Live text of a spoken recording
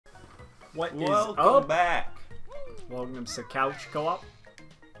What is Welcome up? back. Welcome to Couch Co-op.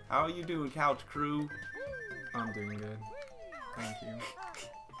 How are you doing, Couch Crew? I'm doing good. Thank you.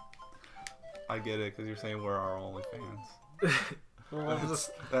 I get it, because you're saying we're our only fans. Well,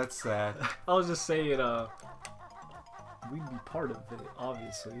 That's sad. I was just saying, we'd be part of it,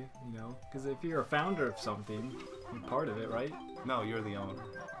 obviously, you know? Because if you're a founder of something, you're part of it, right? No, you're the owner.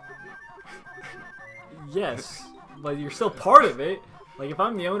 Yes, but you're still part of it. Like, if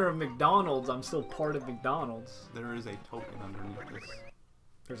I'm the owner of McDonald's, I'm still part of McDonald's. There is a token underneath this.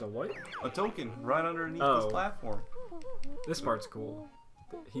 There's a what? A token right underneath Oh. this platform. This part's cool.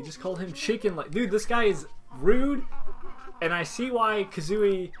 He just called him chicken. Like, dude, this guy is rude, and I see why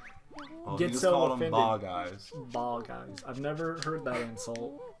Kazooie Oh, gets he just so called offended. them ball guys. Ball guys. I've never heard that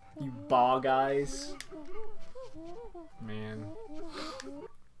insult. You ball guys. Man.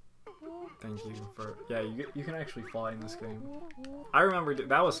 Thank you for... Yeah, you can actually fly in this game. I remember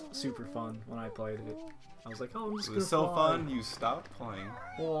that was super fun when I played it. I was like, oh, I'm just It gonna was so fly. fun, you stopped playing.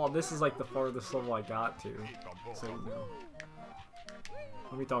 Well, this is like the farthest level I got to. So, you know.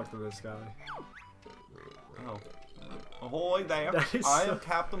 Let me talk to this guy. Oh. Ahoy there. That is I so- am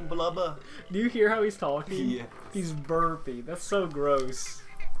Captain Blubber. Do you hear how he's talking? Yes. He's burpy. That's so gross.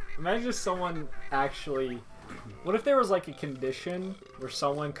 Imagine if someone actually... What if there was like a condition where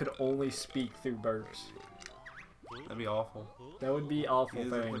someone could only speak through burps? That'd be awful. That would be an awful He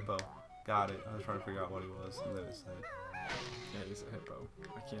is a thing. hippo. Got it. I was trying to figure out what he was, and then it said. Yeah, he's a hippo.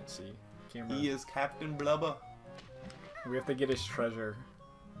 I can't see. Camera. He is Captain Blubber. We have to get his treasure.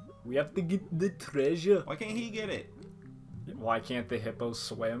 We have to get the treasure. Why can't he get it? Why can't the hippo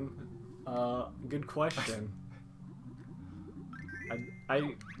swim? Good question. I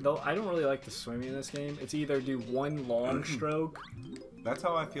don't really like the swimming in this game. It's either do one long stroke, That's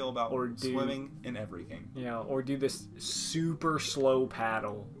how I feel about Or do- swimming in every game. you know, or do this super slow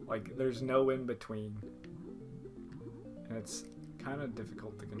paddle. Like, there's no in between. And it's kind of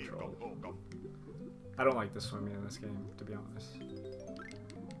difficult to control. I don't like the swimming in this game, to be honest.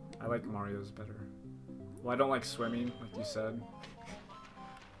 I like Mario's better. Well, I don't like swimming, like you said.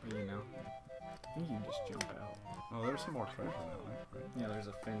 But, you know. I think you can just jump out. Oh, there's some more treasure now, right? Yeah, there's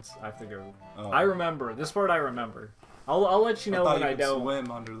a fence. I have to go. Oh. I remember. This part I remember. I'll let you know I thought when you I could don't.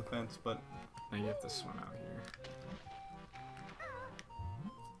 swim under the fence, but No, you have to swim out here.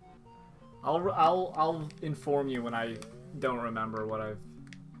 I'll inform you when I don't remember what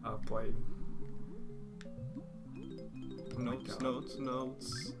I've played. notes, God.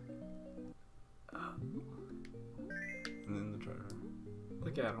 notes. And then the treasure.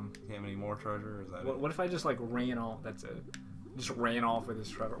 Look at him. You have any more treasure? Or is that it? What if I just like ran off? That's it. Just ran off with his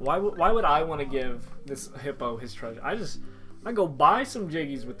treasure. Why would I want to give this hippo his treasure? I go buy some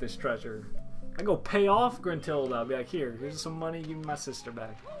jiggies with this treasure. I go pay off Gruntilda. I'll be like, here's some money. Give me my sister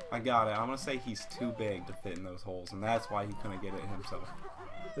back. I got it. I'm gonna say he's too big to fit in those holes, and that's why he couldn't get it himself.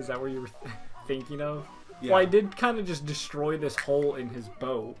 Is that what you were thinking of? Yeah. Well, I did kind of just destroy this hole in his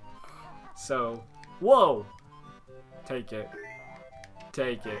boat. So, whoa! Take it.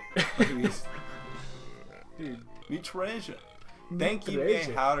 Take it. Please. Dude, Me treasure. me Thank you,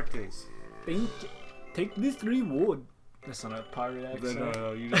 treasure. Hartis. Take this reward. That's not a pirate accent.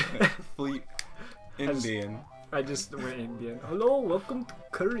 No, you just went fleet Indian. I just went Indian. Hello, welcome to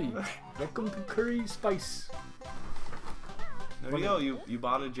curry. Welcome to curry spice. There you go. You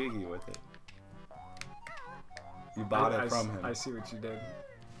bought a jiggy with it. You bought it from him. I see what you did.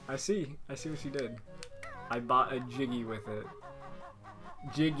 I see what you did. I bought a jiggy with it.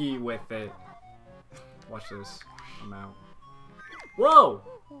 Jiggy with it. Watch this. I'm out. Whoa!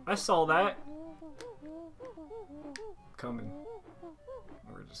 I saw that. Coming.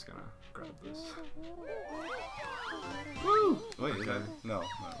 We're just gonna grab this. Woo! Wait, is Okay. that, no.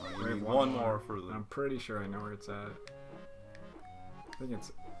 We You have need one more for the. I'm pretty sure I know where it's at. I think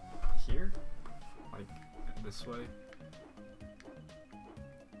it's here? Like, this way?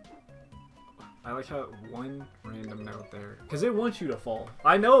 I like how one random note there. Because it wants you to fall.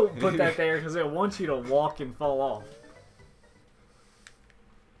 I know it put that there because it wants you to walk and fall off.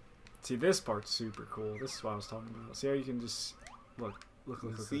 See, this part's super cool. This is what I was talking about. See how you can just... Look.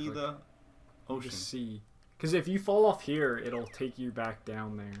 See the ocean. Just see. Because if you fall off here, it'll take you back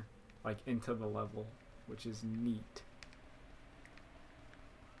down there. Like, into the level. Which is neat.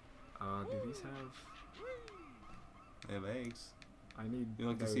 Do these have... They have eggs. I need You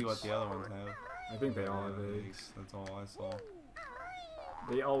look to see what the other ones have. I think they all have eggs. That's all I saw.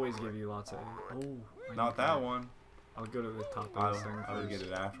 They always give you lots of eggs. Oh, I Not need that one. I'll go to the top of this thing I would first. get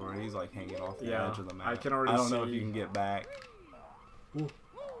it afterward. He's like hanging off the Yeah, edge of the map. I can already I don't know if see- you can get back. Ooh.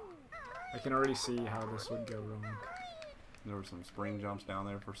 I can already see how this would go wrong. There were some spring jumps down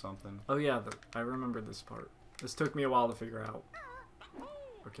there for something. Oh yeah, I remember this part. This took me a while to figure out.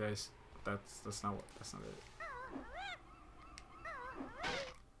 Okay, that's not it.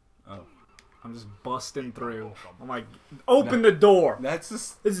 Oh. I'm just busting through. I'm like, open the door! That's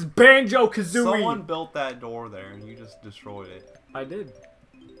just... This is Banjo Kazooie! Someone built that door there and you just destroyed it. I did.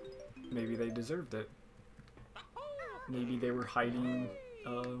 Maybe they deserved it. Maybe they were hiding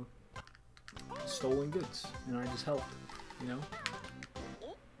stolen goods and I just helped, you know?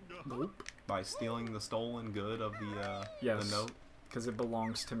 Nope. By stealing the stolen good of the Yes, the note? because it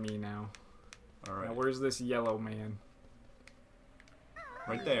belongs to me now. Alright. Now where's this yellow man?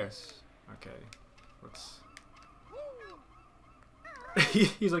 Right there. Okay, let's...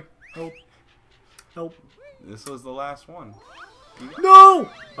 He's like, help. Help. This was the last one. No!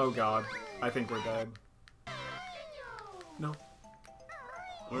 Oh god, I think we're dead. No.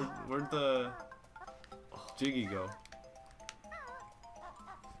 Where'd the Jiggy go?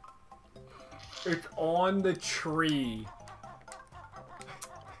 It's on the tree.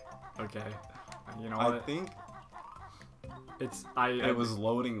 Okay. You know what? I think It's it was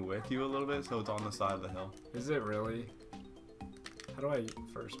loading with you a little bit, so it's on the side of the hill. Is it really? How do I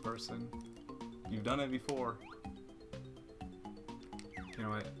first person? You've done it before. You know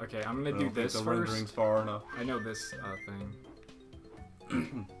what? Okay, I'm gonna I do don't think this the first. rendering's far enough. I know this thing.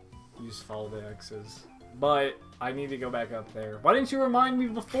 You just follow the X's. But I need to go back up there. Why didn't you remind me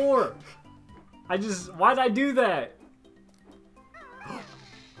before? Why'd I do that? Ooh,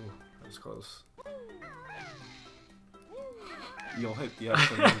 that was close. You'll hit the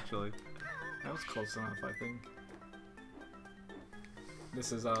X eventually. That was close enough, I think.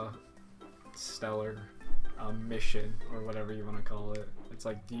 This is a stellar mission, or whatever you want to call it. It's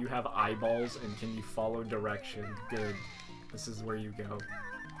like, do you have eyeballs and can you follow direction? Good. This is where you go.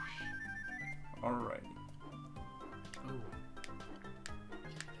 Alright. Oh.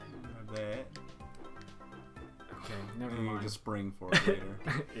 That. Okay, never You mind. just spring for it later.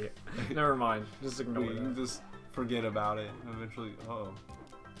 Yeah. Never mind. Just ignore You that. just forget about it. Eventually, oh.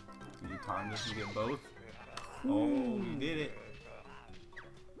 You timed this to get both? Oh, you did it.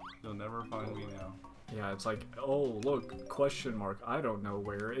 You'll never find me now. Yeah, it's like, oh, look, question mark. I don't know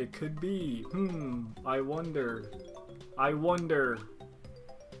where it could be. I wonder. I wonder.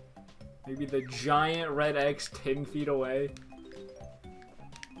 Maybe the giant red X 10 feet away?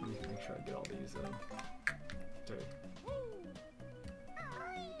 Let me make sure I get all these, though. Okay.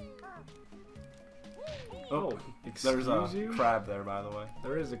 Oh, There's a excuse you? crab there, by the way.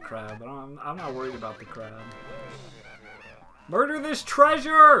 There is a crab, but I'm not worried about the crab. Murder this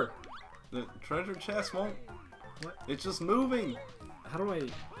treasure! The treasure chest won't. What? It's just moving. How do I...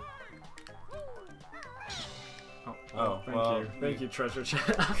 Oh, thank well, you. Thank you, treasure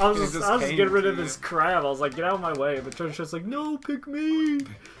chest. I was just getting rid of this crab. I was like, get out of my way. But treasure chest's like, no, pick me.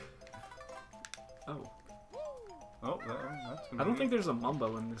 Oh. Oh, that's I don't think there's a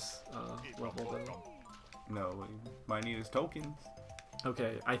Mumbo in this level, though. No, what you might need is tokens.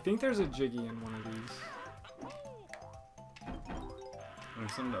 Okay, I think there's a Jiggy in one of these.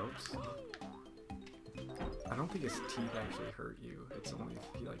 There's some notes. I don't think his teeth actually hurt you. It's only if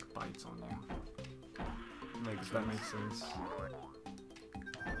he, like, bites on you. Makes If that sense. makes sense.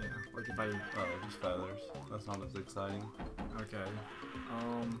 Yeah, like if I... Oh, just feathers. That's not as exciting. Okay.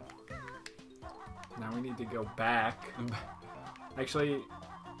 Now we need to go back. Actually,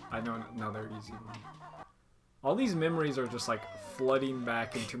 I know another easy one. All these memories are just like flooding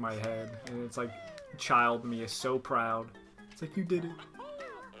back into my head, and it's like, child me is so proud. It's like, you did it.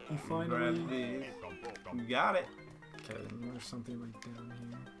 You finally. You got it. Okay, and there's something like down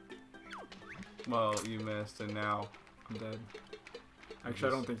here. Well, you missed, and now. I'm dead. Actually,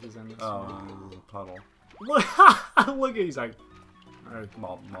 I don't think he's in this Oh, one. this is a puddle. Look, he's like, alright,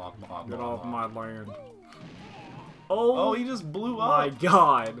 Mob, mob, mob, get mob, off mob. my land. Oh, Oh, he just blew my up.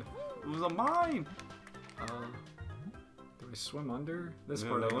 god. It was a mine. Do I swim under? This Yeah,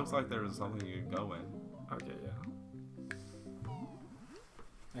 part it I looks don't like there was remember. something you could go in. Okay, yeah.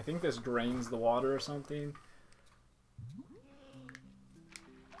 I think this drains the water or something.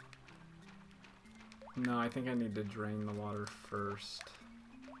 No, I think I need to drain the water first.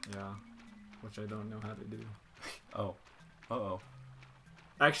 Yeah, which I don't know how to do. Oh. Uh-oh.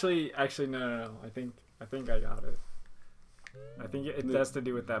 Actually, no. I think I got it. I think it has to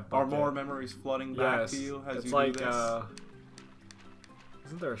do with that Are bucket. more memories flooding back Yes, to you as it's you like, do this?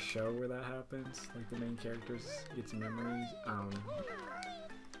 Isn't there a show where that happens? Like the main characters gets memories?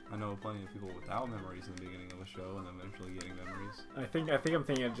 I know plenty of people without memories in the beginning of a show and eventually getting memories. I think I'm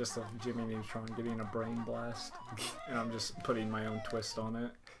thinking just of Jimmy Neutron getting a brain blast, and I'm just putting my own twist on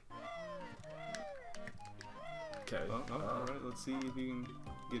it. Okay. Alright, let's see if you can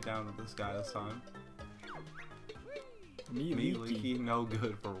get down to this guy this time. Me Leaky, no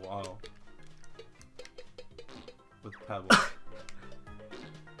good for a while. With Pebble.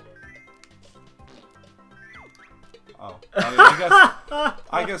 Oh,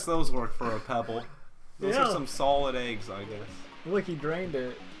 I guess those work for a Pebble. Those are some solid eggs, I guess. Look, he drained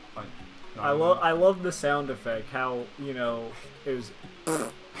it. Fine. I love the sound effect. How, you know, it was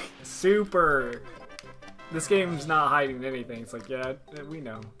super. This game's not hiding anything. It's like, yeah, we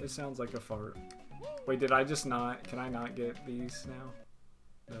know. It sounds like a fart. Wait, did I just not? Can I not get these now?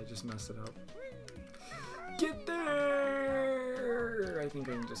 Did I just mess it up? Get there! I think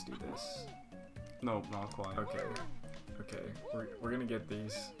I can just do this. Nope, not quite. Okay. Okay, we're gonna get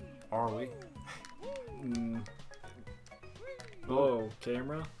these. Are we? Whoa,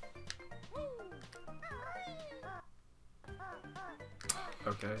 camera.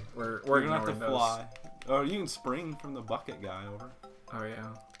 Okay, we're gonna have to fly. Oh, you can spring from the bucket guy over. Oh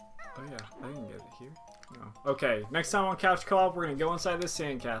yeah. Oh yeah, I didn't get it here. No. Okay, next time on Couch Co-op, we're gonna go inside this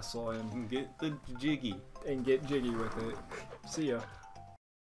sandcastle and get the jiggy. And get jiggy with it. See ya.